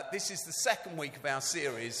This is the second week of our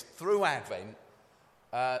series through Advent,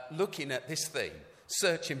 looking at this theme,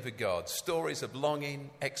 searching for God, stories of longing,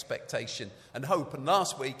 expectation and hope. And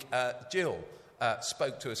last week, Jill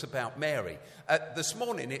spoke to us about Mary. This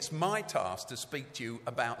morning, it's my task to speak to you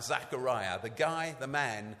about Zachariah, the guy, the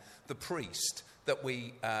man, the priest that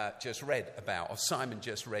we just read about, or Simon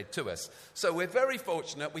just read to us. So we're very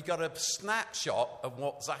fortunate. We got a snapshot of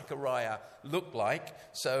what Zachariah looked like.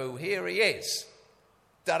 So here he is.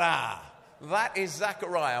 Ta-da! That is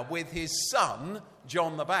Zachariah with his son,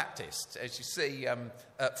 John the Baptist. As you see,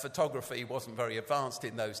 photography wasn't very advanced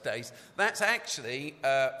in those days. That's actually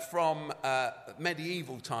from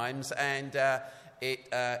medieval times, and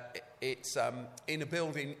it's in a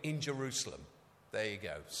building in Jerusalem. There you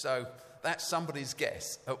go. So that's somebody's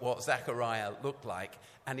guess at what Zachariah looked like,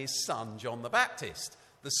 and his son, John the Baptist,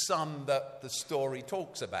 the son that the story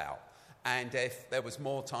talks about. And if there was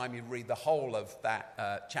more time, you'd read the whole of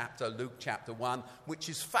that chapter, Luke chapter 1, which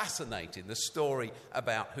is fascinating, the story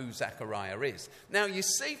about who Zachariah is. Now, you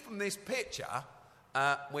see from this picture,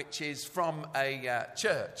 which is from a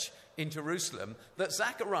church in Jerusalem, that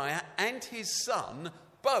Zachariah and his son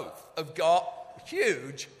both have got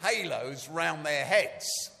huge halos round their heads,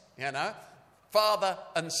 you know. Father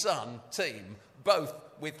and son team, both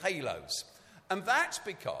with halos. And that's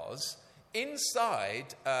because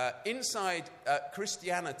inside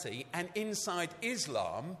Christianity and inside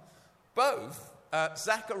Islam, both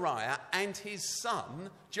Zachariah and his son,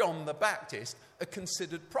 John the Baptist, are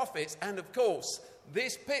considered prophets. And of course,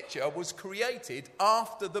 this picture was created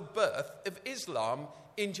after the birth of Islam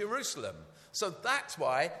in Jerusalem. So that's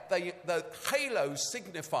why the halo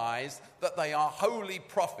signifies that they are holy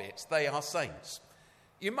prophets, they are saints.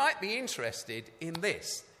 You might be interested in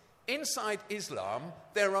this. Inside Islam,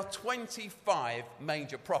 there are 25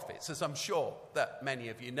 major prophets, as I'm sure that many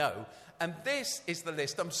of you know. And this is the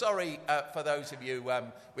list. I'm sorry for those of you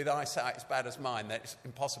with eyesight as bad as mine that it's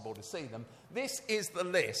impossible to see them. This is the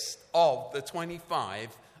list of the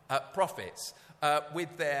 25 prophets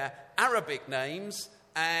with their Arabic names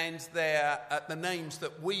and the names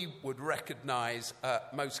that we would recognize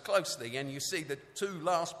most closely. And you see the two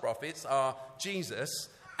last prophets are Jesus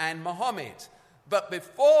and Muhammad. But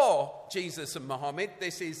before Jesus and Muhammad,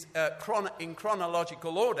 this is in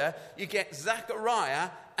chronological order, you get Zachariah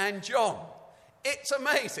and John. It's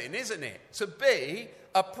amazing, isn't it, to be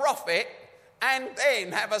a prophet and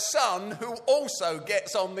then have a son who also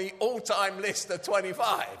gets on the all-time list of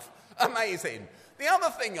 25. Amazing. The other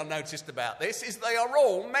thing I noticed about this is they are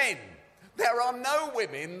all men. There are no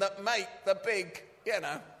women that make the big,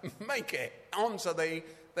 make it onto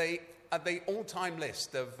the all-time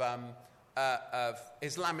list of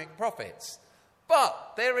Islamic prophets.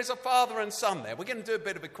 But there is a father and son there. We're going to do a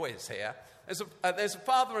bit of a quiz here. There's a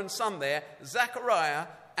father and son there. Zachariah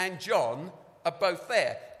and John are both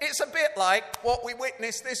there. It's a bit like what we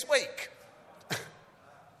witnessed this week.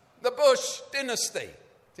 The Bush dynasty.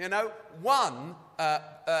 One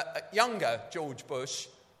younger George Bush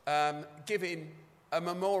giving a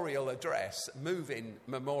memorial address, moving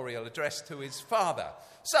memorial address to his father.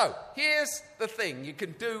 So, here's the thing you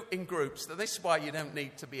can do in groups. This is why you don't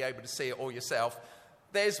need to be able to see it all yourself.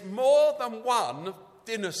 There's more than one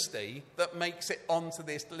dynasty that makes it onto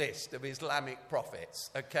this list of Islamic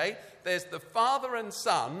prophets, okay? There's the father and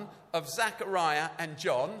son of Zachariah and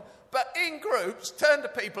John. But in groups, turn to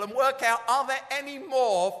people and work out, are there any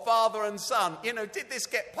more father and son? Did this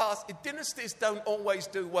get past? Dynasties don't always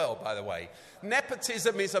do well, by the way.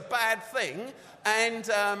 Nepotism is a bad thing, and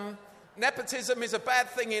nepotism is a bad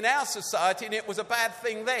thing in our society, and it was a bad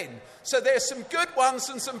thing then. So there's some good ones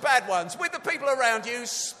and some bad ones. With the people around you,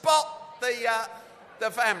 spot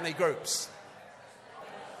the family groups.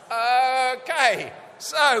 Okay,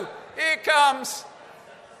 so here comes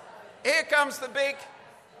the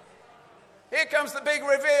big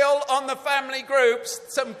reveal on the family groups.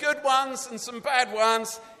 Some good ones and some bad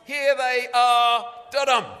ones. Here they are.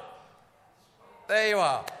 Da-dum. There you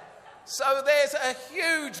are. So there's a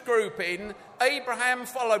huge grouping. Abraham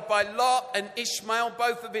followed by Lot and Ishmael,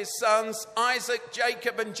 both of his sons, Isaac,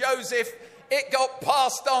 Jacob and Joseph. It got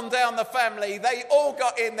passed on down the family. They all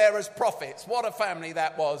got in there as prophets. What a family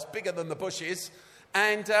that was, bigger than the Bushes.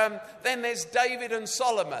 And then there's David and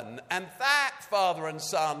Solomon, and that father and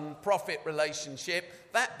son prophet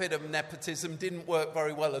relationship, that bit of nepotism didn't work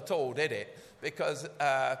very well at all, did it? Because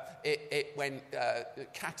it went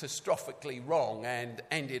catastrophically wrong and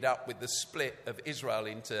ended up with the split of Israel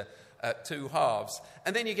into two halves.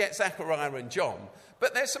 And then you get Zachariah and John.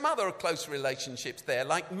 But there's some other close relationships there,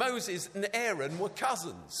 like Moses and Aaron were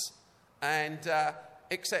cousins, and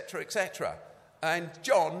etc., etc. And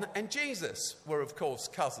John and Jesus were, of course,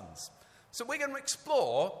 cousins. So we're going to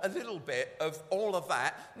explore a little bit of all of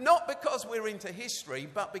that, not because we're into history,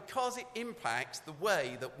 but because it impacts the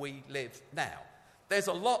way that we live now. There's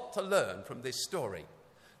a lot to learn from this story.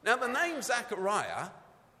 Now, the name Zechariah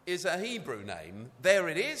is a Hebrew name. There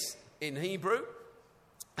it is in Hebrew,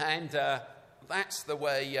 and that's the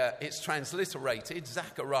way it's transliterated,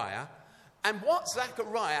 Zechariah. And what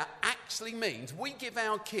Zechariah actually means, we give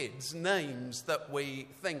our kids names that we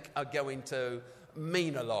think are going to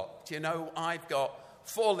mean a lot. You know, I've got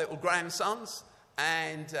 4 little grandsons,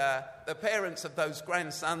 and the parents of those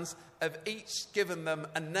grandsons have each given them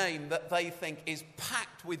a name that they think is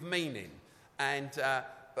packed with meaning, and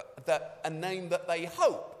a name that they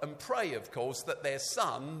hope and pray, of course, that their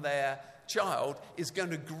son, their child, is going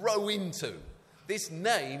to grow into. This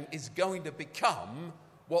name is going to become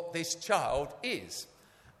what this child is.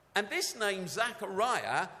 And this name,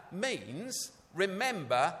 Zechariah, means,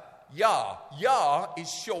 remember, Yah. Yah is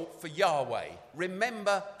short for Yahweh.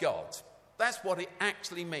 Remember God. That's what it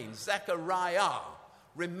actually means. Zechariah.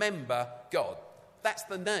 Remember God. That's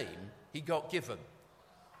the name he got given.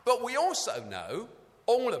 But we also know,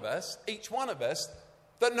 all of us, each one of us,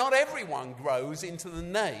 that not everyone grows into the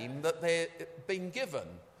name that they're being given.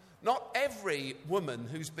 Not every woman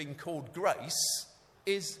who's been called Grace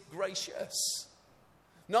is gracious.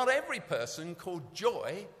 Not every person called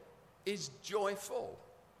Joy is joyful.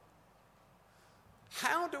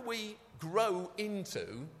 How do we grow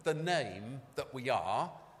into the name that we are,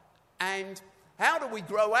 and how do we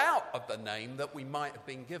grow out of the name that we might have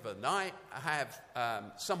been given? I have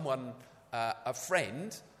a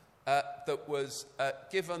friend that was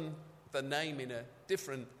given the name in a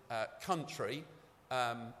different country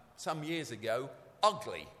some years ago,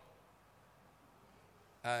 Ugly,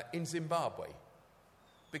 in Zimbabwe.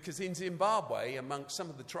 Because in Zimbabwe, amongst some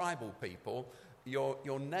of the tribal people,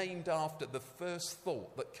 you're named after the first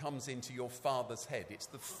thought that comes into your father's head. It's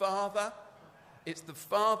the father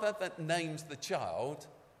that names the child,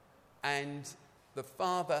 and the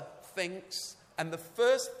father thinks, and the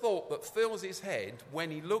first thought that fills his head when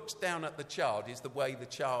he looks down at the child is the way the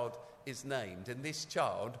child is named. And this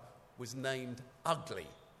child was named Ugly.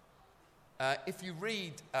 If you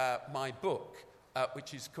read my book,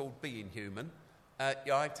 which is called Being Human,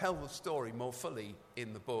 I tell the story more fully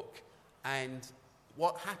in the book. And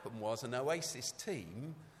what happened was an Oasis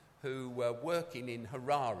team who were working in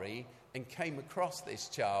Harare and came across this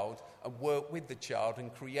child and worked with the child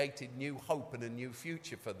and created new hope and a new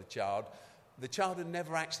future for the child. The child had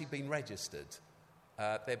never actually been registered.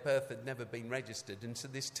 Their birth had never been registered. And so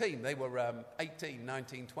this team, they were 18,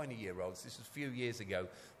 19, 20-year-olds. This was a few years ago.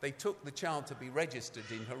 They took the child to be registered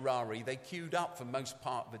in Harare. They queued up for most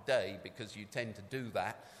part of the day, because you tend to do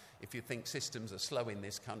that. If you think systems are slow in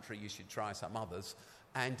this country, you should try some others.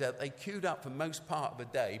 And they queued up for most part of the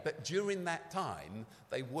day. But during that time,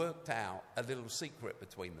 they worked out a little secret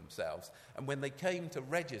between themselves. And when they came to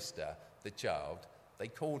register the child, they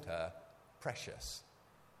called her Precious.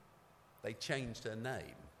 They changed her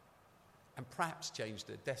name, and perhaps changed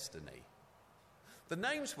her destiny. The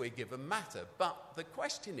names we're given matter, but the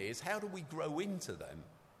question is, how do we grow into them?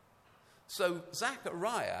 So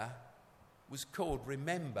Zechariah was called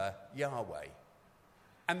Remember Yahweh.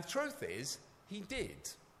 And the truth is, he did.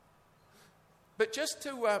 But just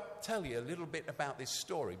to tell you a little bit about this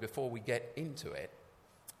story before we get into it,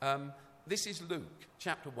 this is Luke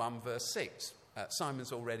chapter 1, verse 6.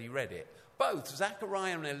 Simon's already read it. Both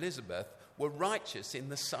Zechariah and Elizabeth were righteous in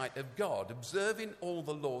the sight of God, observing all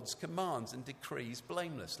the Lord's commands and decrees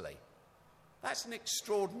blamelessly. That's an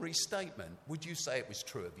extraordinary statement. Would you say it was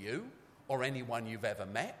true of you or anyone you've ever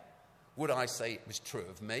met? Would I say it was true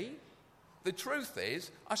of me? The truth is,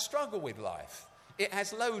 I struggle with life. It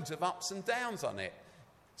has loads of ups and downs on it.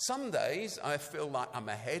 Some days I feel like I'm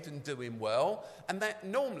ahead and doing well, and that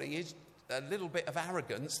normally is a little bit of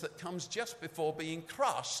arrogance that comes just before being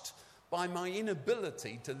crushed by my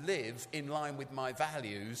inability to live in line with my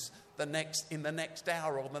values in the next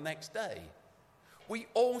hour or the next day. We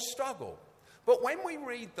all struggle. But when we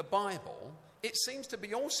read the Bible, it seems to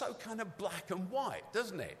be also kind of black and white,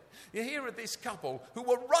 doesn't it? You hear of this couple who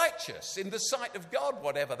were righteous in the sight of God,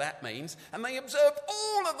 whatever that means, and they observed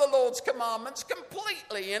all of the Lord's commandments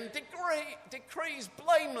completely and decrees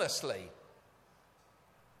blamelessly.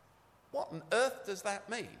 What on earth does that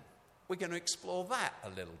mean? We're going to explore that a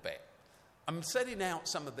little bit. I'm setting out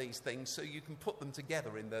some of these things so you can put them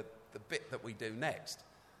together in the bit that we do next.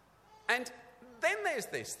 And then there's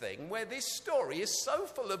this thing where this story is so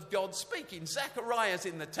full of God speaking. Zechariah's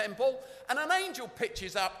in the temple, and an angel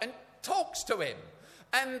pitches up and talks to him.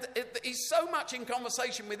 And he's so much in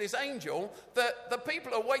conversation with his angel that the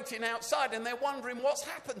people are waiting outside and they're wondering what's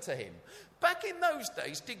happened to him. Back in those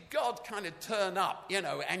days, did God kind of turn up,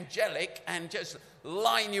 angelic, and just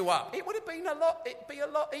line you up? It'd be a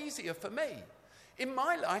lot easier for me. In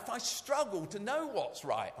my life, I struggle to know what's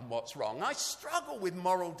right and what's wrong. I struggle with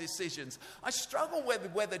moral decisions. I struggle with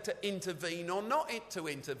whether to intervene or not to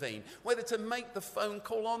intervene, whether to make the phone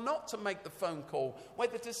call or not to make the phone call,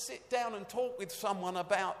 whether to sit down and talk with someone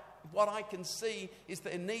about what I can see is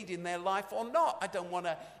their need in their life or not. I don't want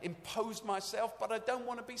to impose myself, but I don't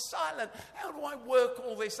want to be silent. How do I work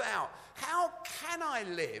all this out? How can I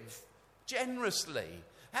live generously?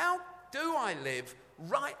 How do I live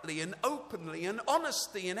rightly and openly and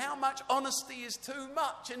honesty, and how much honesty is too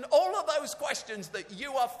much, and all of those questions that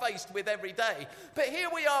you are faced with every day. But here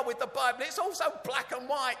we are with the Bible. It's also black and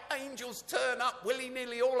white. Angels turn up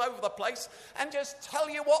willy-nilly all over the place and just tell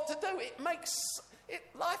you what to do.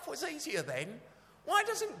 Life was easier then. Why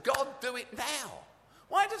doesn't God do it now?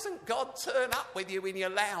 Why doesn't God turn up with you in your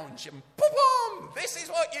lounge and boom, this is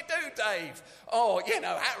what you do, Dave, or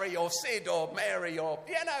Harry or Sid or Mary or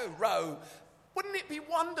Ro? Wouldn't it be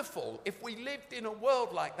wonderful if we lived in a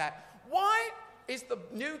world like that? Why is the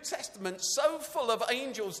New Testament so full of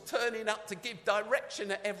angels turning up to give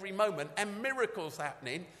direction at every moment and miracles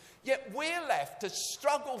happening, yet we're left to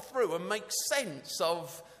struggle through and make sense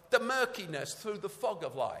of the murkiness through the fog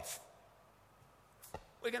of life?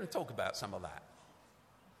 We're going to talk about some of that,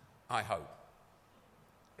 I hope.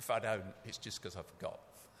 If I don't, it's just because I forgot.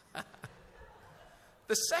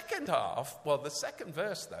 The second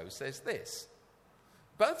verse, though, says this.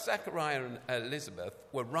 Both Zechariah and Elizabeth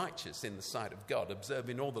were righteous in the sight of God,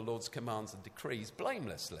 observing all the Lord's commands and decrees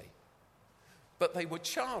blamelessly. But they were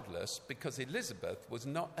childless because Elizabeth was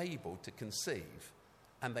not able to conceive,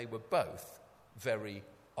 and they were both very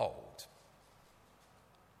old.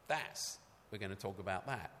 We're going to talk about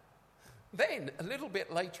that. Then, a little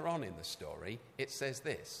bit later on in the story, it says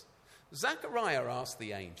this. Zechariah asked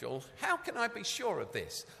the angel, "How can I be sure of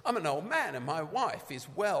this? I'm an old man and my wife is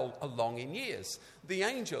well along in years." The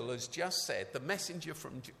angel has just said, the messenger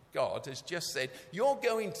from God has just said, your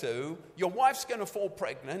wife's going to fall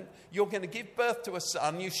pregnant, you're going to give birth to a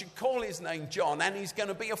son, you should call his name John, and he's going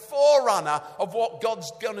to be a forerunner of what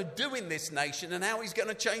God's going to do in this nation and how he's going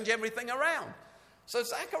to change everything around. So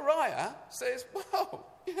Zechariah says, well,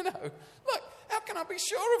 look, how can I be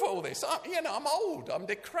sure of all this? I'm old, I'm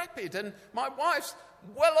decrepit, and my wife's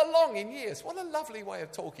well along in years. What a lovely way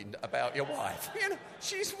of talking about your wife.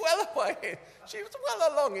 She's well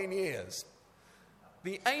along in years.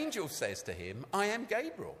 The angel says to him, I am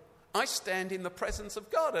Gabriel. I stand in the presence of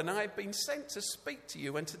God, and I have been sent to speak to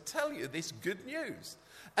you and to tell you this good news.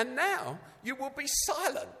 And now you will be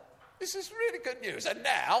silent. This is really good news. And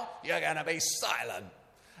now you're going to be silent.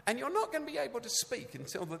 And you're not going to be able to speak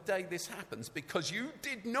until the day this happens, because you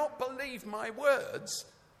did not believe my words,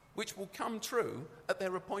 which will come true at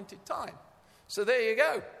their appointed time. So there you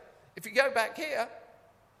go. If you go back here,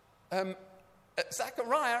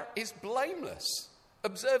 Zechariah is blameless,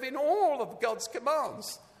 observing all of God's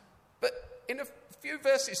commands. But in a few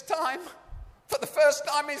verses' time, for the first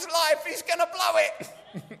time in his life, he's going to blow it.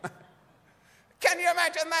 Can you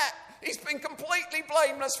imagine that? He's been completely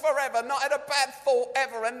blameless forever, not had a bad thought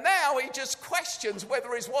ever, and now he just questions whether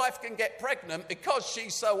his wife can get pregnant because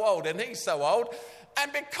she's so old and he's so old.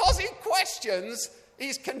 And because he questions,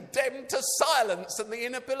 he's condemned to silence and the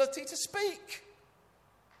inability to speak.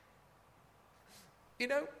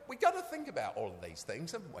 We've got to think about all of these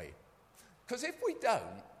things, haven't we? Because if we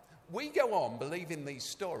don't, we go on believing these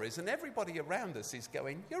stories and everybody around us is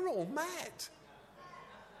going, you're all mad.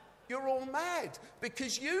 You're all mad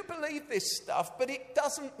because you believe this stuff, but it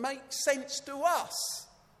doesn't make sense to us.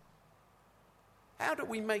 How do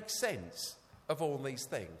we make sense of all these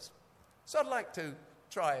things? So I'd like to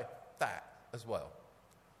try that as well.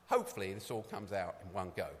 Hopefully this all comes out in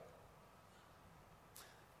one go.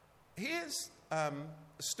 Here's a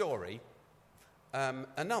story,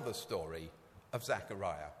 another story of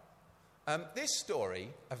Zechariah. This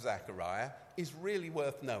story of Zechariah is really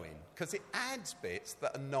worth knowing because it adds bits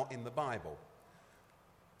that are not in the Bible.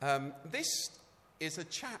 This is a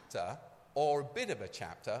chapter, or a bit of a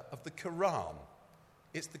chapter, of the Quran.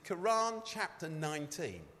 It's the Quran chapter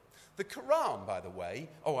 19. The Quran, by the way,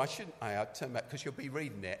 I'll turn back because you'll be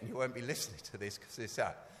reading it and you won't be listening to this because it's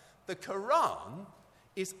that. The Quran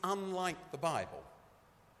is unlike the Bible.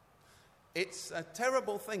 It's a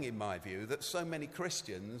terrible thing, in my view, that so many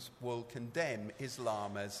Christians will condemn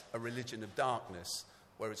Islam as a religion of darkness,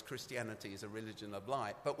 whereas Christianity is a religion of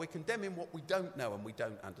light. But we're condemning what we don't know and we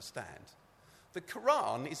don't understand. The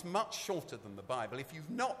Quran is much shorter than the Bible. If you've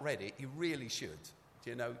not read it, you really should.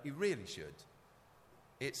 You know, you really should.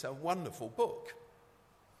 It's a wonderful book.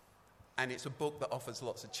 And it's a book that offers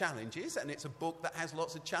lots of challenges, and it's a book that has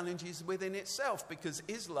lots of challenges within itself, because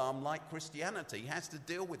Islam, like Christianity, has to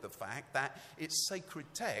deal with the fact that its sacred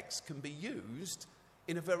text can be used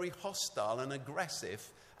in a very hostile and aggressive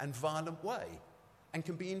and violent way, and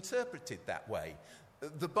can be interpreted that way.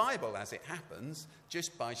 The Bible, as it happens,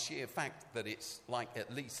 just by sheer fact that it's like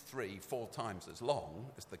at least 3-4 times as long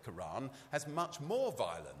as the Quran, has much more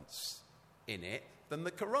violence in it than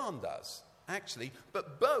the Quran does, actually.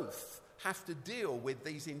 But both have to deal with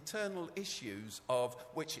these internal issues of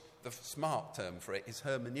which the smart term for it is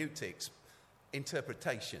hermeneutics,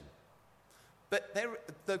 interpretation. But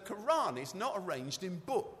the Quran is not arranged in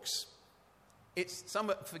books.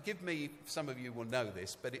 Forgive me, some of you will know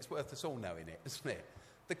this, but it's worth us all knowing it, isn't it?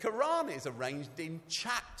 The Quran is arranged in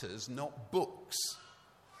chapters, not books.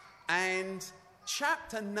 And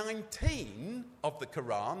chapter 19 of the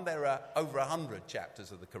Quran, there are over 100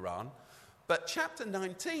 chapters of the Quran, but chapter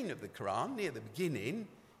 19 of the Quran, near the beginning,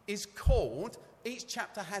 is called, each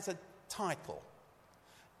chapter has a title.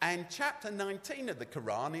 And chapter 19 of the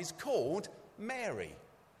Quran is called Mary.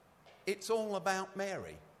 It's all about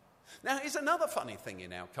Mary. Now, here's another funny thing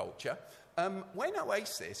in our culture. When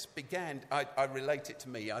Oasis began, I relate it to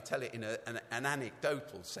me, I tell it in an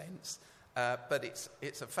anecdotal sense, but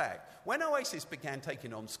it's a fact. When Oasis began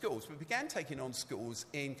taking on schools, we began taking on schools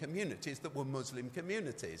in communities that were Muslim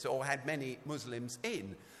communities or had many Muslims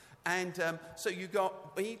in. And so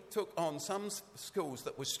we took on some schools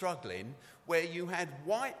that were struggling, where you had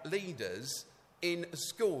white leaders in a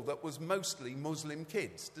school that was mostly Muslim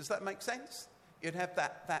kids. Does that make sense? You'd have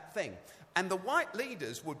that thing. And the white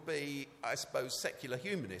leaders would be, I suppose, secular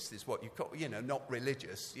humanists is what you call, not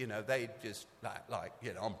religious. They just like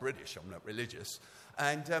I'm British, I'm not religious.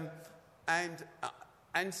 And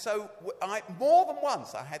so more than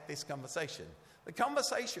once I had this conversation. The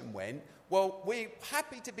conversation went, well, we're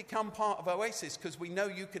happy to become part of Oasis because we know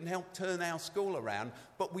you can help turn our school around,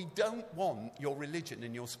 but we don't want your religion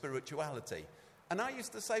and your spirituality. And I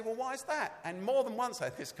used to say, well, why is that? And more than once I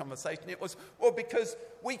had this conversation. It was, well, because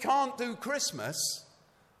we can't do Christmas.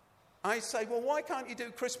 I say, well, why can't you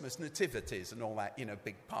do Christmas nativities and all that,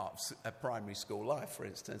 big part of primary school life, for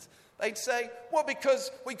instance? They'd say, well,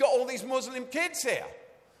 because we got all these Muslim kids here.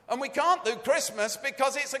 And we can't do Christmas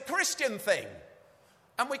because it's a Christian thing.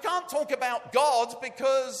 And we can't talk about God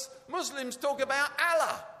because Muslims talk about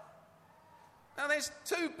Allah. Now, there's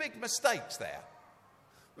two big mistakes there.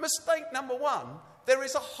 Mistake number one, there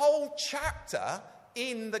is a whole chapter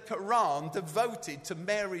in the Quran devoted to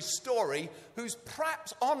Mary's story, who's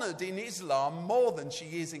perhaps honoured in Islam more than she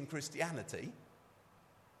is in Christianity.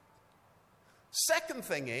 Second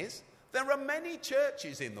thing is, there are many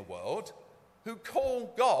churches in the world who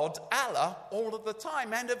call God Allah all of the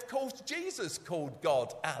time, and of course Jesus called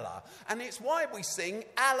God Allah. And it's why we sing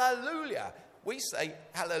Alleluia. We say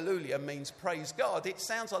hallelujah means praise God. It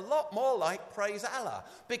sounds a lot more like praise Allah,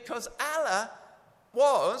 because Allah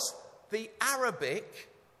was the Arabic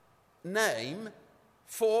name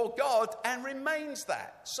for God and remains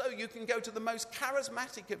that. So you can go to the most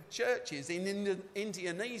charismatic of churches in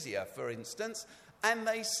Indonesia, for instance, and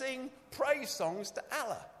they sing praise songs to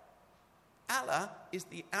Allah. Allah is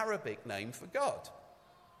the Arabic name for God.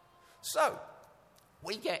 So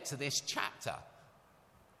we get to this chapter.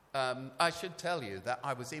 I should tell you that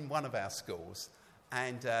I was in one of our schools,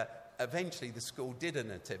 and eventually the school did a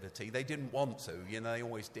nativity. They didn't want to, they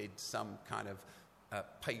always did some kind of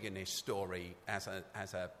paganish story as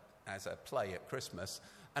a play at Christmas,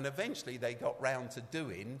 and eventually they got round to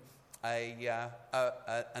doing a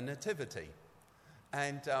nativity.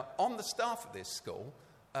 And on the staff of this school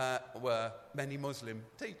were many Muslim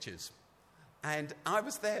teachers. And I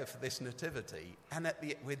was there for this nativity, and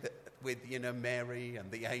with Mary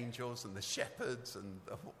and the angels and the shepherds and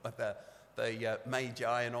the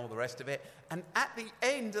magi and all the rest of it. And at the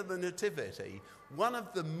end of the nativity, one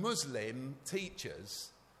of the Muslim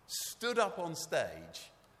teachers stood up on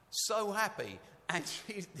stage, so happy, and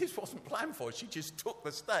this wasn't planned for. She just took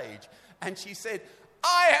the stage, and she said,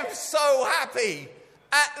 "I am so happy.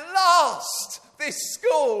 At last, this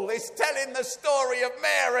school is telling the story of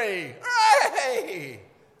Mary. Hooray!"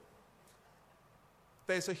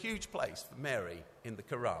 There's a huge place for Mary in the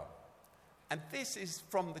Quran. And this is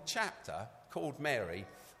from the chapter called Mary,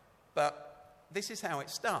 but this is how it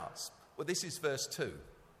starts. Well, this is verse 2.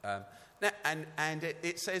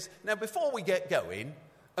 It says, now before we get going,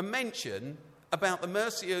 a mention about the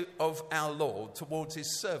mercy of our Lord towards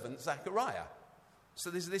his servant Zechariah. So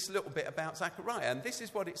there's this little bit about Zechariah, and this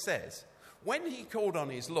is what it says. when he called on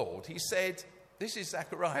his Lord, he said, this is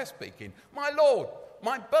Zechariah speaking, "My Lord,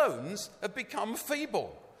 my bones have become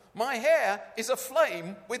feeble. My hair is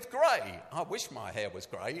aflame with grey." I wish my hair was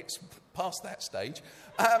grey. It's past that stage.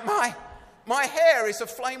 My hair is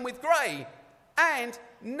aflame with grey. "And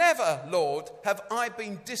never, Lord, have I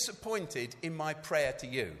been disappointed in my prayer to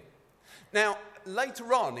you." Now,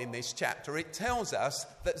 later on in this chapter, it tells us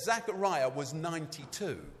that Zechariah was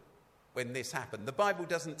 92 when this happened. The Bible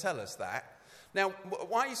doesn't tell us that. Now,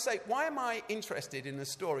 why am I interested in the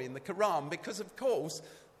story in the Quran? Because, of course,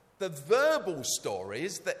 the verbal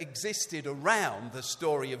stories that existed around the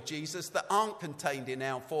story of Jesus that aren't contained in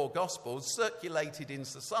our 4 Gospels circulated in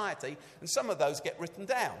society, and some of those get written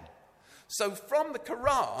down. So from the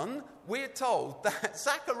Quran, we're told that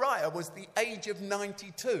Zechariah was the age of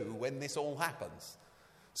 92 when this all happens.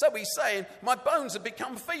 So he's saying, "My bones have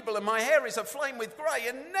become feeble and my hair is aflame with grey,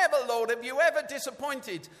 and never, Lord, have you ever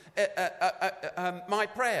disappointed my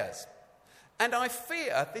prayers. And I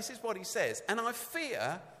fear," this is what he says, "and I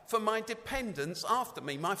fear for my dependents after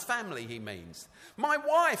me," my family, he means. "My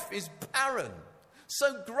wife is barren,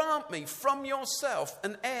 so grant me from yourself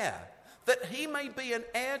an heir, that he may be an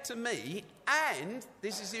heir to me, and,"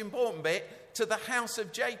 this is the important bit, "to the house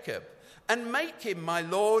of Jacob, and make him, my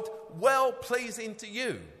Lord, well pleasing to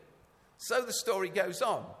you." So the story goes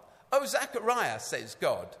on. "O Zechariah," says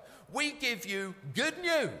God, "we give you good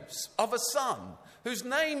news of a son whose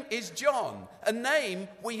name is John, a name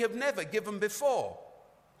we have never given before."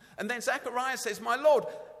 And then Zechariah says, "My Lord,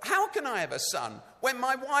 how can I have a son when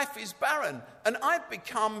my wife is barren and I've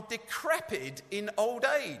become decrepit in old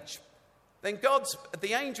age?" Then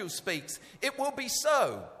the angel speaks, "It will be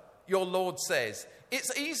so, your Lord says.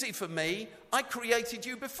 It's easy for me. I created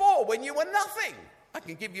you before when you were nothing. I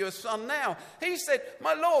can give you a son now." He said,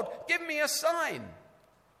 "My Lord, give me a sign."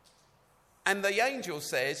 And the angel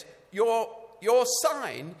says, Your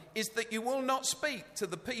sign is that you will not speak to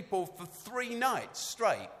the people for 3 nights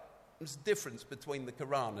straight." There's a difference between the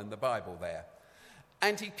Quran and the Bible there.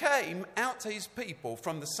 "And he came out to his people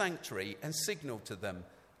from the sanctuary and signaled to them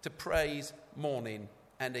to praise morning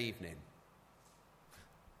and evening."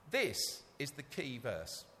 This is the key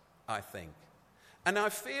verse, I think. "And I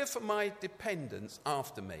fear for my dependents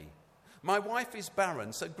after me. My wife is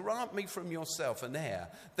barren, so grant me from yourself an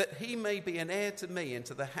heir, that he may be an heir to me and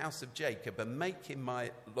to the house of Jacob, and make him,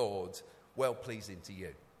 my Lord, well pleasing to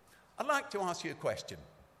you." I'd like to ask you a question.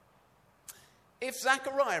 If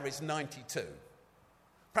Zechariah is 92,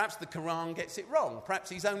 perhaps the Quran gets it wrong. Perhaps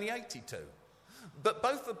he's only 82. But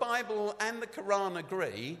both the Bible and the Quran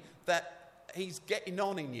agree that he's getting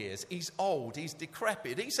on in years. He's old. He's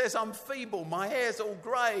decrepit. He says, "I'm feeble. My hair's all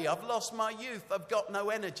grey. I've lost my youth. I've got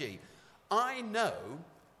no energy." I know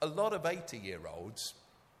a lot of 80-year-olds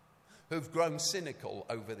who've grown cynical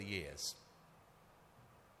over the years.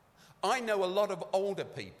 I know a lot of older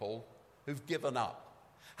people who've given up.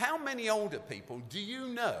 How many older people do you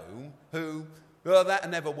know who, "That'll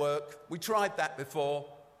never work. We tried that before.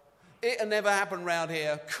 It'll never happen round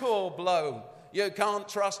here. Cool blow. You can't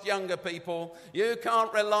trust younger people. You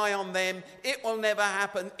can't rely on them. It will never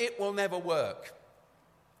happen. It will never work."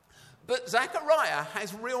 But Zechariah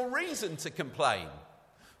has real reason to complain.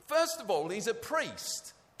 First of all, he's a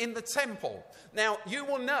priest in the temple. Now, you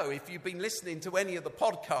will know if you've been listening to any of the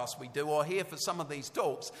podcasts we do or hear for some of these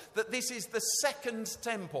talks, that this is the second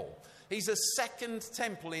temple. He's a second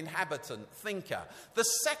temple inhabitant, thinker. The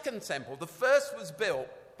second temple, the first was built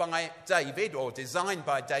by David, or designed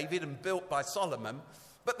by David and built by Solomon.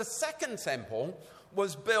 But the second temple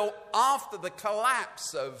was built after the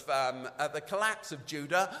collapse of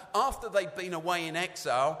Judah, after they'd been away in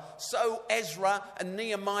exile. So Ezra and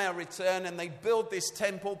Nehemiah return and they build this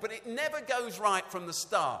temple, but it never goes right from the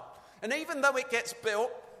start. And even though it gets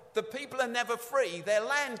built, the people are never free. Their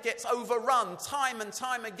land gets overrun time and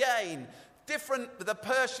time again. The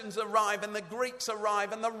Persians arrive and the Greeks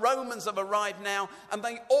arrive and the Romans have arrived now, and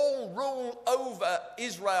they all rule over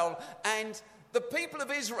Israel. And the people of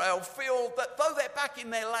Israel feel that though they're back in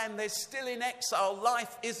their land, they're still in exile.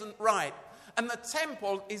 Life isn't right. And the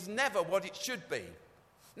temple is never what it should be.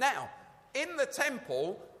 Now, in the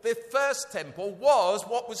temple, the first temple was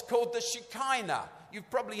what was called the Shekinah. You've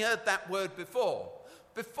probably heard that word before.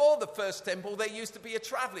 Before the first temple, there used to be a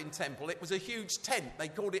traveling temple. It was a huge tent. They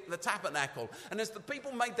called it the tabernacle. And as the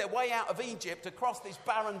people made their way out of Egypt across this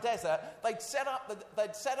barren desert, they'd set up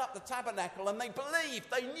the tabernacle, and they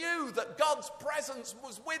believed, they knew that God's presence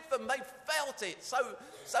was with them. They felt it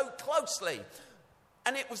so closely.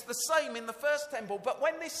 And it was the same in the first temple. But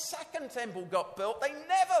when this second temple got built, they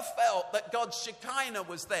never felt that God's Shekinah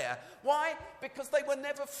was there. Why? Because they were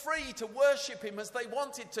never free to worship him as they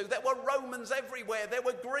wanted to. There were Romans everywhere. There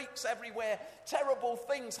were Greeks everywhere. Terrible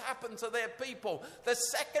things happened to their people. The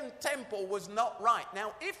second temple was not right.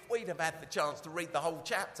 Now, if we'd have had the chance to read the whole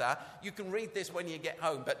chapter, you can read this when you get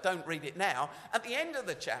home, but don't read it now. At the end of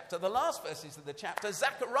the chapter, the last verses of the chapter,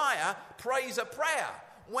 Zechariah prays a prayer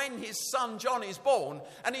when his son John is born,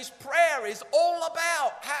 and his prayer is all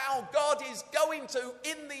about how God is going to,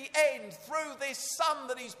 in the end, through this son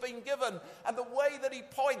that he's been given, and the way that he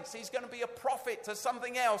points, he's going to be a prophet to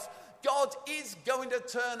something else. God is going to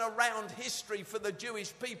turn around history for the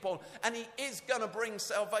Jewish people, and he is going to bring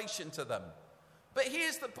salvation to them. But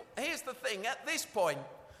here's the thing. At this point,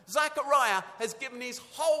 Zechariah has given his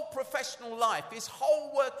whole professional life, his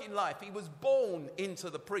whole working life. He was born into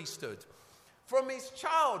the priesthood. From his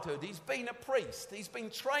childhood, he's been a priest. He's been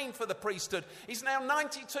trained for the priesthood. He's now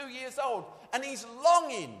 92 years old, and he's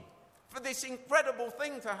longing for this incredible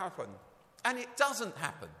thing to happen. And it doesn't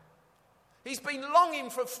happen. He's been longing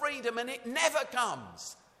for freedom, and it never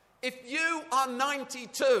comes. If you are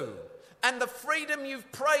 92 and the freedom you've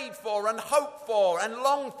prayed for and hoped for and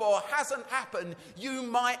longed for hasn't happened, you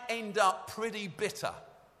might end up pretty bitter.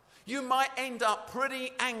 You might end up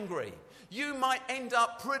pretty angry. You might end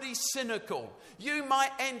up pretty cynical. You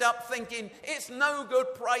might end up thinking, it's no good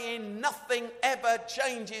praying, nothing ever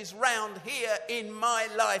changes round here in my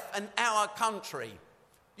life and our country.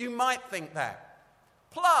 You might think that.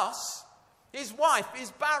 Plus, his wife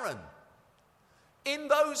is barren. In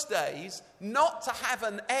those days, not to have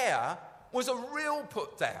an heir was a real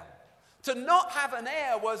put down. To not have an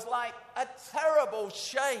heir was like a terrible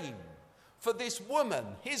shame for this woman,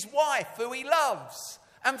 his wife, who he loves.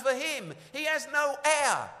 And for him, he has no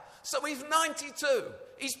heir. So he's 92.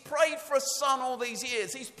 He's prayed for a son all these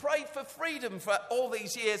years. He's prayed for freedom for all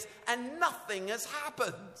these years, and nothing has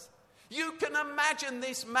happened. You can imagine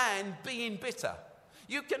this man being bitter.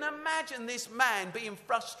 You can imagine this man being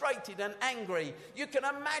frustrated and angry. You can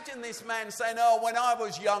imagine this man saying, oh, when I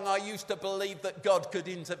was young, I used to believe that God could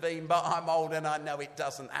intervene, but I'm old and I know it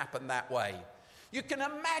doesn't happen that way. You can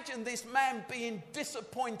imagine this man being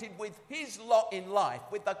disappointed with his lot in life,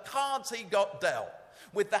 with the cards he got dealt,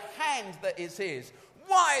 with the hand that is his.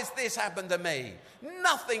 Why has this happened to me?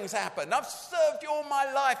 Nothing's happened. I've served you all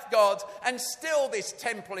my life, God, and still this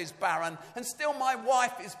temple is barren, and still my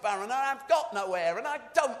wife is barren, and I've got no heir, and I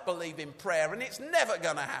don't believe in prayer, and it's never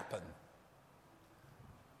going to happen.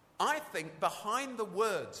 I think behind the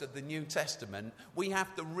words of the New Testament, we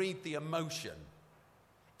have to read the emotion.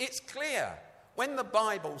 It's clear. When the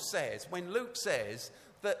Bible says, when Luke says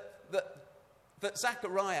that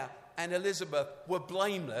Zechariah and Elizabeth were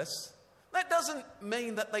blameless, that doesn't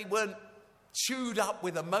mean that they weren't chewed up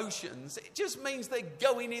with emotions. It just means they're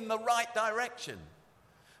going in the right direction.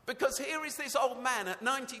 Because here is this old man at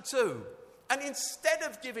 92, and instead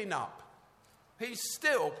of giving up, he's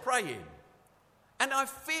still praying. And I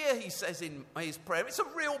fear, he says in his prayer, it's a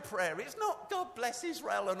real prayer. It's not God bless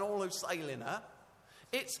Israel and all who sail in her.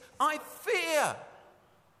 It's, I fear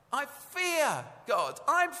God.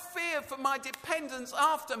 I fear for my dependents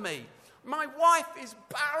after me. My wife is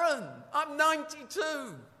barren. I'm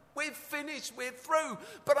 92. We're finished. We're through.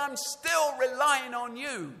 But I'm still relying on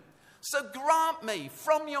you. So grant me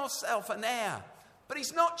from yourself an heir. But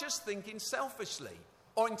he's not just thinking selfishly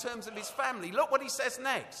or in terms of his family. Look what he says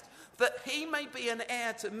next. That he may be an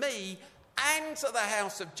heir to me and to the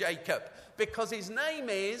house of Jacob. Because his name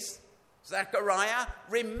is Zechariah,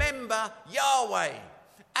 remember Yahweh.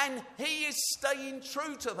 And he is staying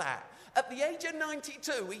true to that. At the age of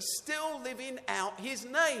 92, he's still living out his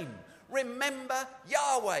name. Remember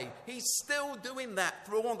Yahweh. He's still doing that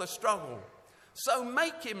through all the struggle. So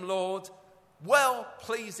make him, Lord,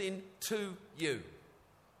 well-pleasing to you.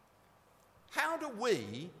 How do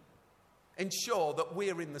we ensure that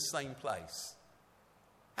we're in the same place?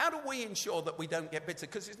 How do we ensure that we don't get bitter?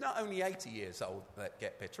 Because it's not only 80 years old that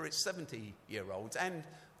get bitter, it's 70-year-olds and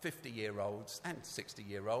 50-year-olds and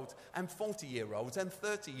 60-year-olds and 40-year-olds and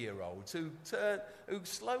 30-year-olds who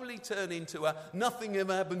slowly turn into a nothing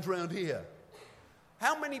ever happens round here.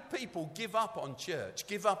 How many people give up on church,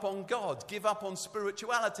 give up on God, give up on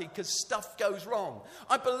spirituality because stuff goes wrong?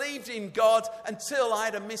 I believed in God until I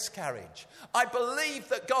had a miscarriage. I believed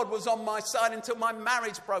that God was on my side until my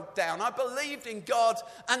marriage broke down. I believed in God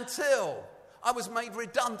until I was made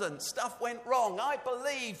redundant. Stuff went wrong. I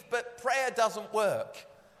believed, but prayer doesn't work.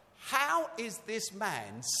 How is this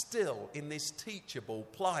man still in this teachable,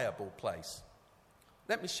 pliable place?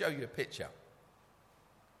 Let me show you a picture.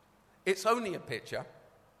 It's only a picture,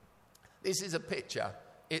 This is a picture.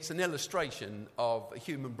 It's an illustration of a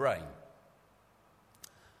human brain.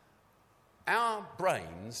 Our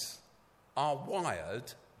brains are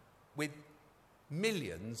wired with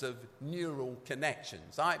millions of neural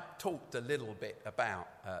connections. I talked a little bit about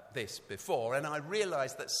this before, and I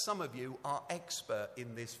realise that some of you are expert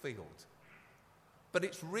in this field. But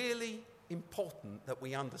it's really important that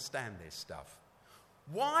we understand this stuff.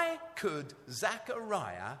 Why could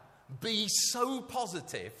Zachariah be so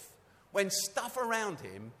positive when stuff around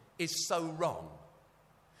him is so wrong?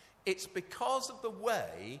 It's because of the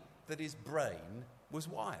way that his brain was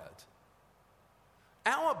wired.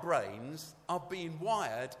 Our brains are being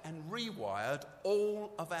wired and rewired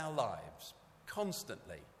all of our lives,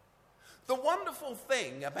 constantly. The wonderful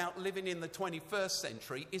thing about living in the 21st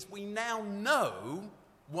century is we now know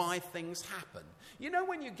why things happen. You know,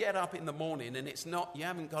 when you get up in the morning and it's not, you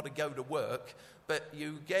haven't got to go to work, but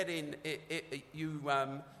you get in,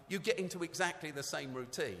 you get into exactly the same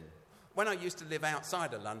routine. When I used to live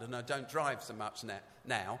outside of London, I don't drive so much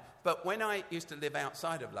now, but when I used to live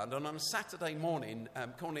outside of London, on a Saturday morning,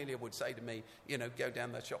 Cornelia would say to me, you know, go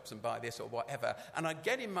down the shops and buy this or whatever, and I'd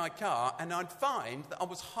get in my car and I'd find that I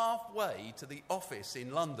was halfway to the office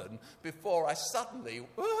in London before I suddenly,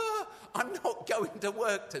 I'm not going to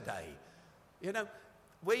work today. You know,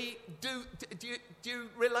 do you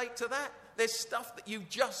relate to that? There's stuff that you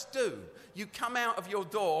just do. You come out of your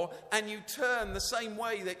door and you turn the same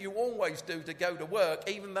way that you always do to go to work,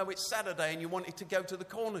 even though it's Saturday and you wanted to go to the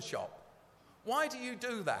corner shop. Why do you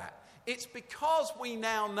do that? It's because we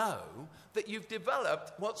now know that you've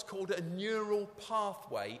developed what's called a neural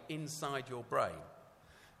pathway inside your brain.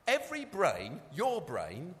 Every brain, your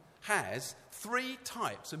brain, has 3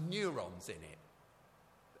 types of neurons in it.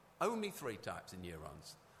 Only 3 types of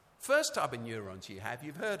neurons. First type of neurons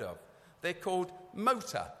you've heard of. They're called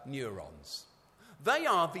motor neurons. They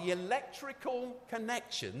are the electrical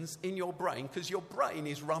connections in your brain, because your brain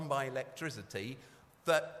is run by electricity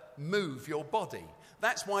that move your body.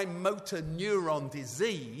 That's why motor neuron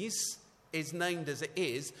disease is named as it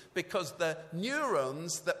is, because the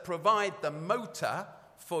neurons that provide the motor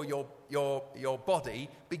for your body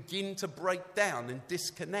begin to break down and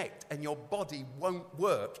disconnect, and your body won't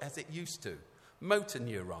work as it used to. Motor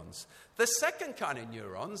neurons. The second kind of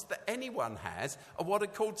neurons that anyone has are what are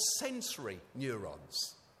called sensory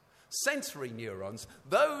neurons. Sensory neurons,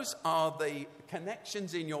 those are the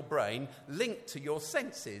connections in your brain linked to your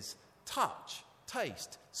senses: touch,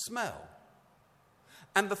 taste, smell.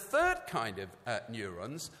 And the third kind of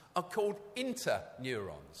neurons are called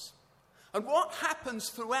interneurons. And what happens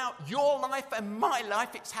throughout your life and my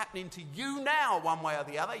life, it's happening to you now one way or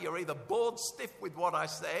the other. You're either bored stiff with what I'm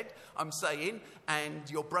saying, and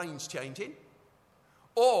your brain's changing,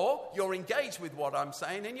 or you're engaged with what I'm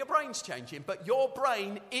saying and your brain's changing. But your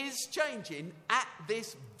brain is changing at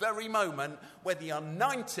this very moment, whether you're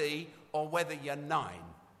 90 or whether you're 9.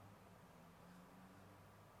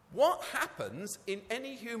 What happens in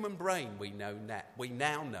any human brain we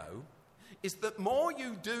now know is that more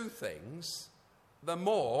you do things, the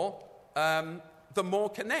more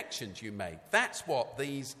connections you make. That's what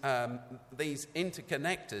these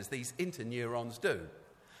interconnectors, these interneurons do.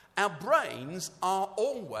 Our brains are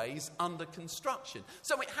always under construction.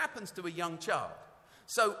 So it happens to a young child.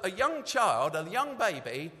 So a young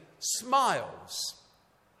baby, smiles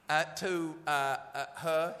to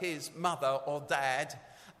his mother or dad.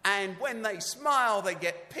 And when they smile, they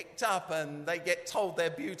get picked up and they get told they're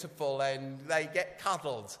beautiful and they get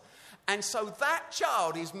cuddled. And so that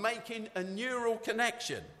child is making a neural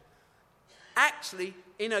connection. Actually,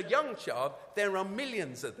 in a young child, there are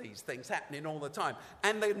millions of these things happening all the time.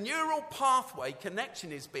 And the neural pathway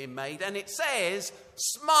connection is being made, and it says,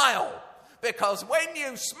 smile. Because when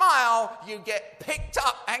you smile, you get picked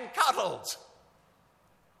up and cuddled.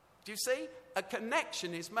 Do you see? A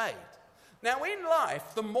connection is made. Now, in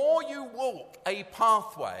life, the more you walk a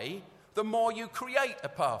pathway, the more you create a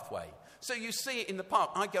pathway. So you see it in the park.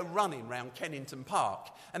 I go running around Kennington Park,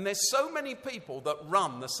 and there's so many people that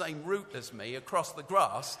run the same route as me across the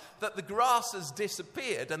grass that the grass has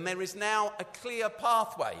disappeared, and there is now a clear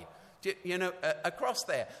pathway, across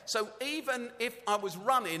there. So even if I was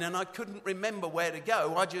running and I couldn't remember where to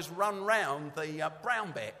go, I just run round the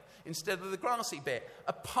brown bit instead of the grassy bit.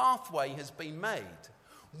 A pathway has been made.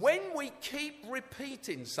 When we keep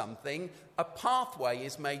repeating something, a pathway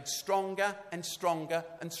is made stronger and stronger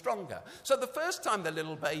and stronger. So the first time the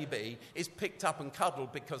little baby is picked up and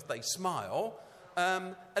cuddled because they smile,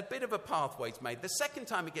 a bit of a pathway is made. The second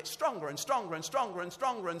time it gets stronger and stronger and stronger and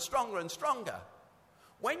stronger and stronger and stronger.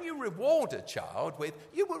 When you reward a child with,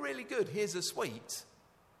 you were really good, here's a sweet,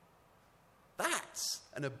 That's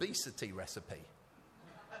an obesity recipe.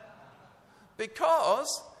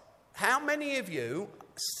 Because how many of you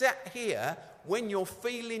sat here when you're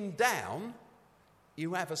feeling down,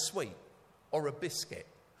 you have a sweet or a biscuit?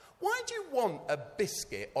 Why do you want a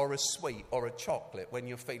biscuit or a sweet or a chocolate when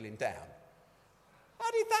you're feeling down?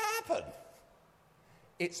 How did that happen?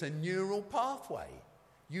 It's a neural pathway.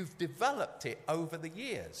 You've developed it over the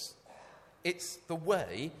years. It's the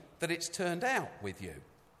way that it's turned out with you.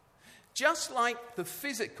 Just like the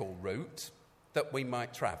physical route that we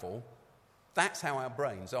might travel, that's how our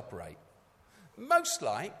brains operate. Most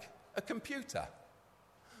like a computer.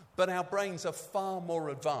 But our brains are far more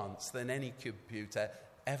advanced than any computer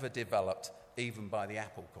ever developed, even by the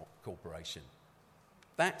Apple Corporation.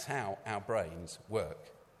 That's how our brains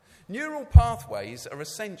work. Neural pathways are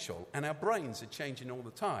essential, and our brains are changing all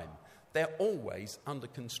the time. They're always under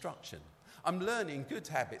construction. I'm learning good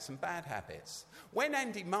habits and bad habits. When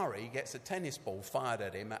Andy Murray gets a tennis ball fired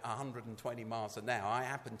at him at 120 miles an hour, I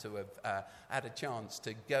happen to have had a chance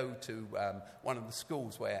to go to one of the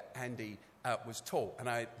schools where Andy was taught, and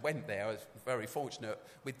I went there. I was very fortunate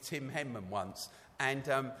with Tim Henman once, and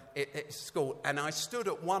it's school, and I stood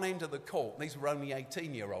at one end of the court. These were only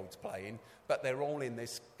 18-year-olds playing, but they're all in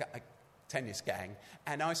this tennis gang,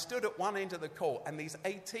 and I stood at one end of the court, and these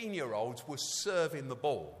 18-year-olds were serving the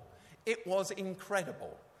ball. It was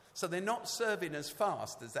incredible. So they're not serving as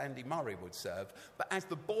fast as Andy Murray would serve, but as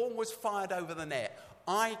the ball was fired over the net,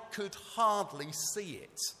 I could hardly see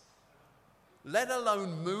it, let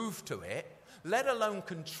alone move to it, let alone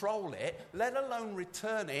control it, let alone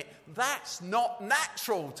return it. That's not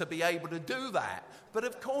natural to be able to do that. But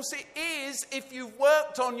of course it is if you've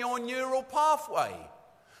worked on your neural pathway.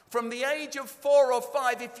 From the age of 4 or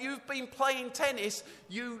 5, if you've been playing tennis,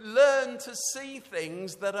 you learn to see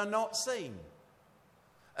things that are not seen.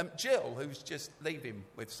 Jill, who's just leaving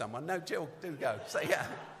with someone. No, Jill, do go. Say yeah.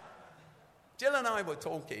 Jill and I were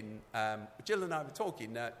talking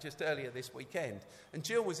just earlier this weekend, and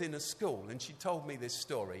Jill was in a school, and she told me this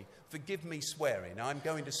story. Forgive me swearing. I'm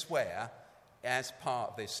going to swear as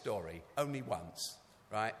part of this story, only once,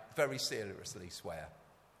 right? Very seriously swear,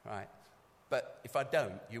 right? But if I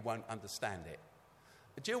don't, you won't understand it.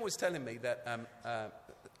 Jill was telling me that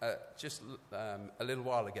just a little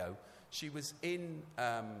while ago, she was in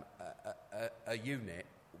a unit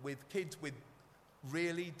with kids with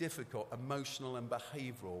really difficult emotional and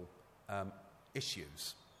behavioural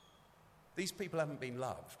issues. These people haven't been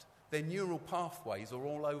loved. Their neural pathways are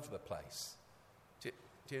all over the place. Do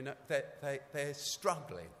you know? They're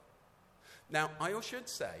struggling. Now, I should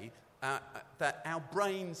say that our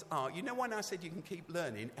brains are, you know when I said you can keep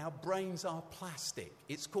learning, our brains are plastic.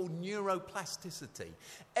 It's called neuroplasticity.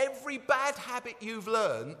 Every bad habit you've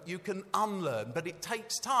learned, you can unlearn, but it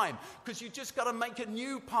takes time because you just got to make a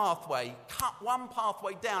new pathway, cut one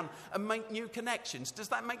pathway down and make new connections. Does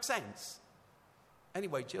that make sense?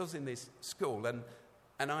 Anyway, Jill's in this school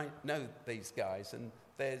and I know these guys, and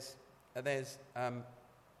there's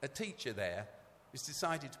a teacher there who's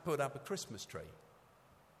decided to put up a Christmas tree.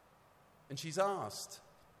 And she's asked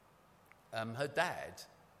her dad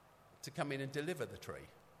to come in and deliver the tree.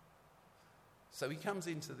 So he comes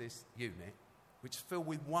into this unit, which is filled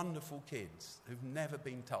with wonderful kids who've never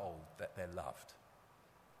been told that they're loved.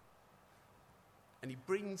 And he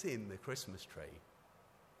brings in the Christmas tree,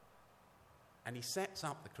 and he sets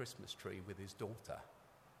up the Christmas tree with his daughter.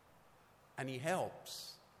 And he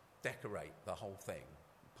helps decorate the whole thing,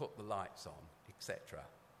 put the lights on, etc.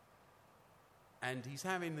 And he's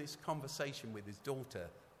having this conversation with his daughter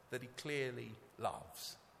that he clearly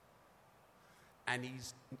loves. And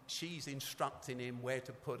she's instructing him where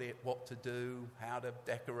to put it, what to do, how to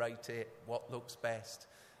decorate it, what looks best.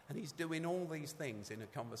 And he's doing all these things in a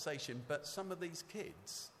conversation, but some of these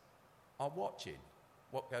kids are watching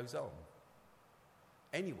what goes on.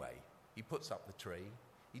 Anyway, he puts up the tree,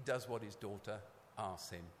 he does what his daughter asks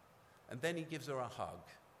him, and then he gives her a hug,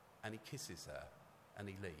 and he kisses her, and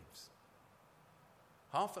he leaves.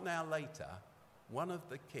 Half an hour later, one of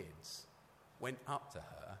the kids went up to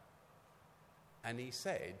her and he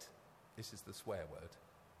said, this is the swear word,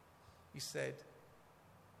 he said,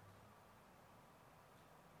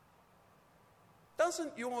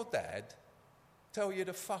 "Doesn't your dad tell you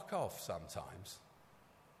to fuck off sometimes?"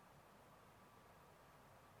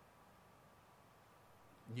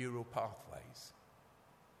 Neural pathways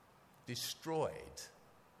destroyed,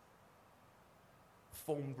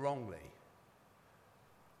 formed wrongly.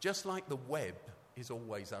 Just like the web is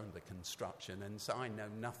always under construction, and so I know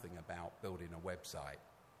nothing about building a website,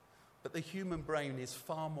 but the human brain is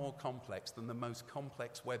far more complex than the most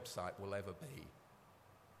complex website will ever be.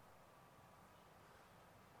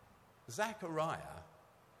 Zechariah,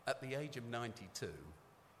 at the age of 92,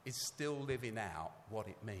 is still living out what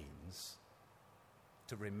it means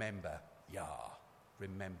to remember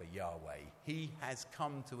remember Yahweh. He has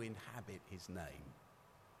come to inhabit his name.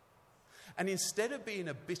 And instead of being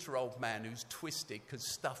a bitter old man who's twisted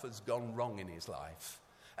because stuff has gone wrong in his life,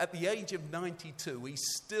 at the age of 92, he's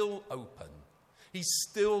still open. He's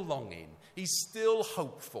still longing. He's still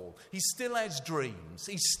hopeful. He still has dreams.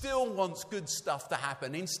 He still wants good stuff to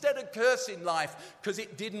happen. Instead of cursing life because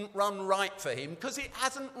it didn't run right for him, because it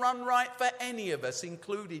hasn't run right for any of us,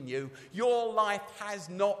 including you, your life has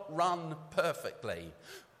not run perfectly.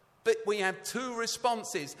 But we have two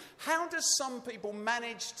responses. How does some people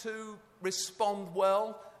manage to respond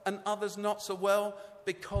well and others not so well?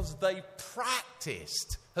 Because they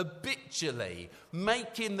practiced habitually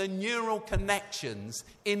making the neural connections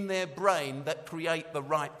in their brain that create the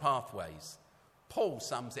right pathways. Paul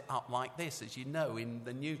sums it up like this, as you know, in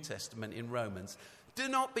the New Testament in Romans. Do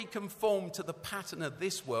not be conformed to the pattern of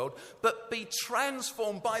this world, but be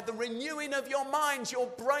transformed by the renewing of your minds. Your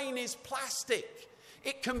brain is plastic.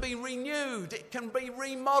 It can be renewed. It can be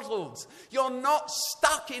remodeled. You're not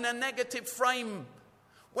stuck in a negative frame.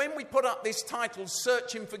 When we put up this title,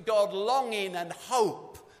 Searching for God, Longing and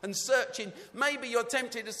Hope and Searching, maybe you're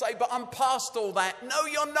tempted to say, but I'm past all that. No,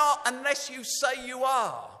 you're not, unless you say you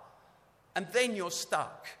are. And then you're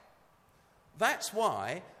stuck. That's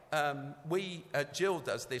why Jill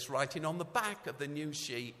does this writing on the back of the news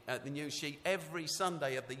sheet every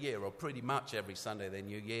Sunday of the year, or pretty much every Sunday of the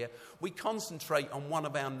new year. We concentrate on one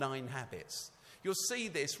of our 9 habits. You'll see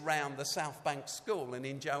this round the South Bank School and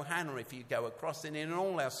in Johanna if you go across, and in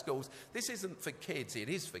all our schools. This isn't for kids. It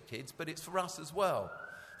is for kids, but it's for us as well.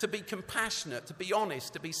 To be compassionate, to be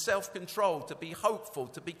honest, to be self-controlled, to be hopeful,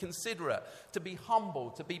 to be considerate, to be humble,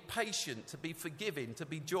 to be patient, to be forgiving, to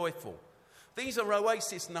be joyful. These are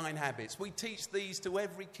Oasis 9 habits. We teach these to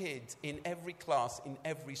every kid in every class in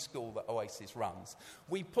every school that Oasis runs.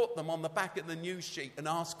 We put them on the back of the news sheet and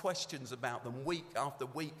ask questions about them week after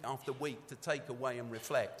week after week to take away and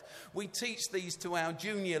reflect. We teach these to our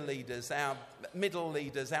junior leaders, our middle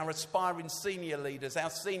leaders, our aspiring senior leaders, our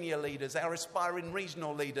senior leaders, our aspiring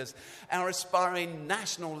regional leaders, our aspiring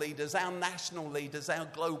national leaders, our national leaders, our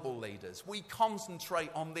global leaders. We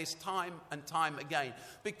concentrate on this time and time again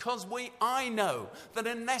because I know that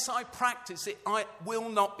unless I practice it, I will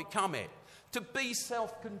not become it. To be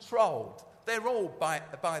self-controlled, they're all,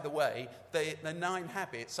 by the way, the 9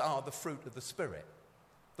 habits are the fruit of the Spirit.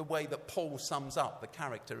 The way that Paul sums up the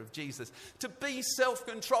character of Jesus. To be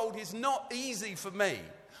self-controlled is not easy for me.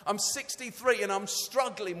 I'm 63 and I'm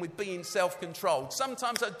struggling with being self-controlled.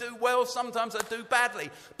 Sometimes I do well, sometimes I do badly.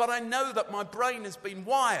 But I know that my brain has been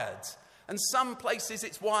wired. And some places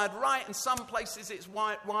it's wired right and some places it's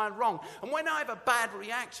wired wrong. And when I have a bad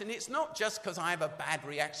reaction, it's not just because I have a bad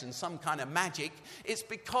reaction, some kind of magic. It's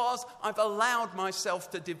because I've allowed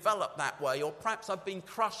myself to develop that way, or perhaps I've been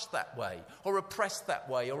crushed that way, or oppressed that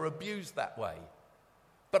way, or abused that way.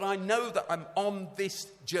 But I know that I'm on this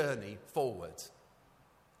journey forward.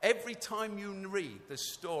 Every time you read the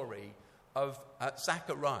story of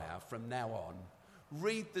Zechariah from now on,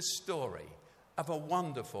 read the story of a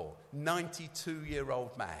wonderful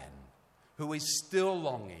 92-year-old man who is still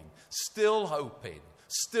longing, still hoping,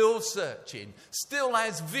 still searching, still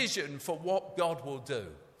has vision for what God will do.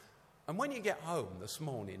 And when you get home this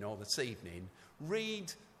morning or this evening,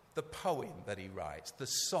 read the poem that he writes, the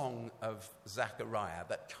Song of Zechariah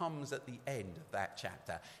that comes at the end of that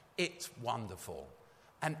chapter. It's wonderful.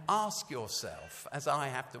 And ask yourself, as I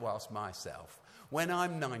have to ask myself, when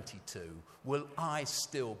I'm 92, will I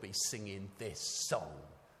still be singing this song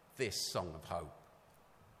of hope?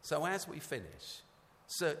 So as we finish,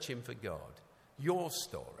 Searching for God, your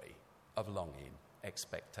story of longing,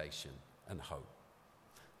 expectation, and hope.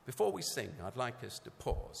 Before we sing, I'd like us to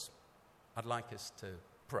pause. I'd like us to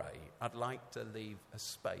pray. I'd like to leave a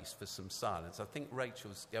space for some silence. I think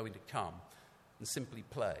Rachel's going to come and simply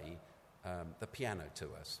play the piano to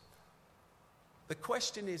us. The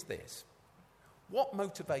question is this. What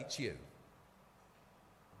motivates you?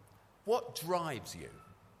 What drives you?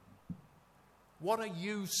 What are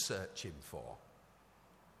you searching for?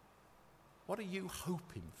 What are you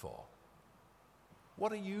hoping for?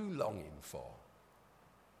 What are you longing for?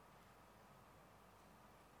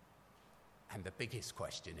 And the biggest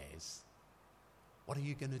question is, what are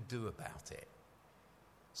you going to do about it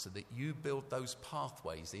so that you build those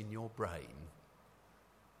pathways in your brain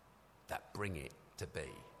that bring it to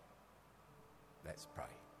be? Let's pray.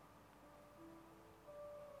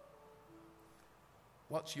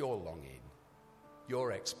 What's your longing,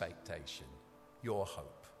 your expectation, your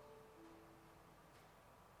hope?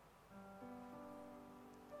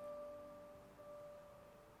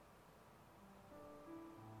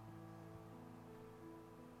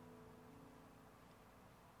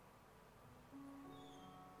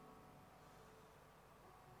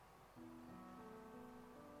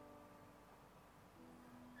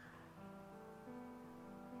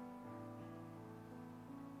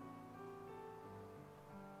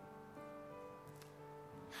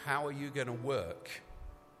 How are you going to work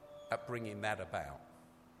at bringing that about?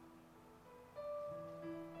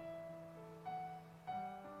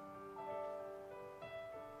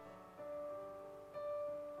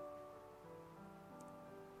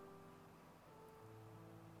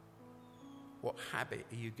 What habit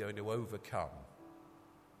are you going to overcome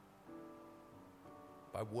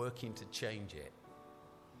by working to change it?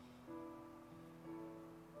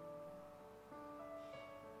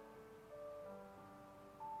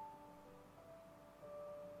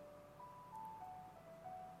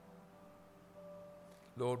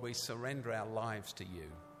 Lord, we surrender our lives to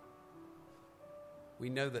you. We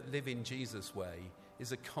know that living Jesus' way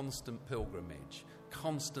is a constant pilgrimage,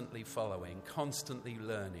 constantly following, constantly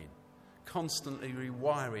learning, constantly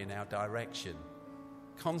rewiring our direction,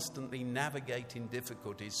 constantly navigating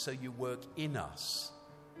difficulties so you work in us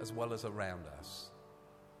as well as around us.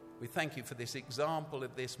 We thank you for this example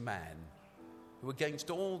of this man who,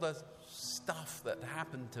 against all the stuff that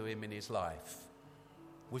happened to him in his life,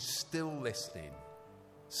 was still listening,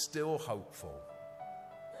 still hopeful.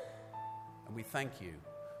 And we thank you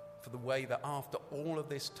for the way that after all of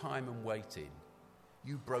this time and waiting,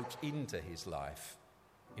 you broke into his life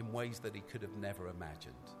in ways that he could have never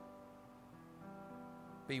imagined.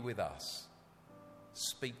 Be with us.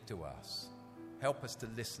 Speak to us. Help us to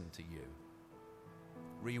listen to you.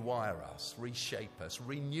 Rewire us, reshape us,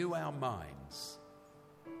 renew our minds.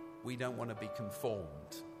 We don't want to be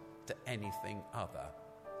conformed to anything other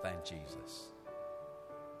than Jesus.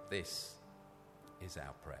 This is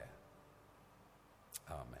our prayer.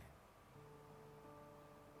 Amen.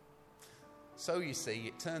 So you see,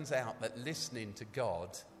 it turns out that listening to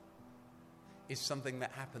God is something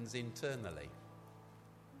that happens internally.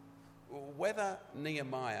 Whether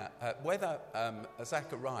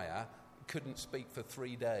Zechariah couldn't speak for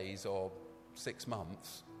 3 days or 6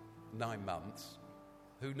 months, 9 months,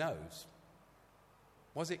 who knows?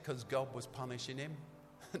 Was it because God was punishing him?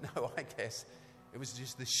 No, I guess it was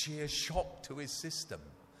just the sheer shock to his system,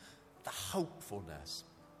 the hopefulness.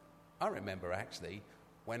 I remember actually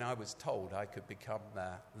when I was told I could become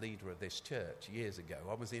the leader of this church years ago.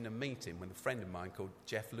 I was in a meeting with a friend of mine called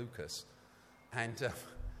Jeff Lucas, and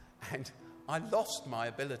I lost my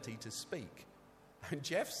ability to speak. And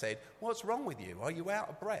Jeff said, "What's wrong with you? Are you out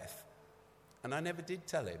of breath?" And I never did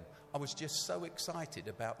tell him. I was just so excited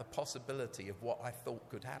about the possibility of what I thought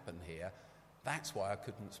could happen here. That's why I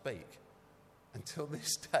couldn't speak. Until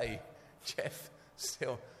this day, Jeff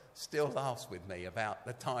still laughs with me about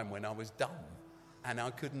the time when I was dumb and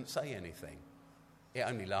I couldn't say anything. It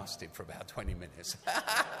only lasted for about 20 minutes.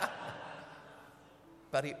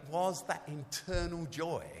 But it was that internal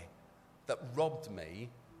joy that robbed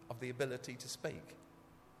me of the ability to speak.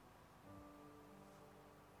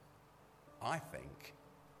 I think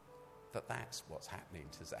that that's what's happening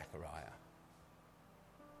to Zechariah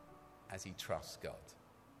as he trusts God.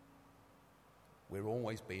 We're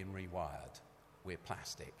always being rewired. We're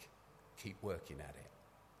plastic. Keep working at it.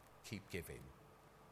 Keep giving.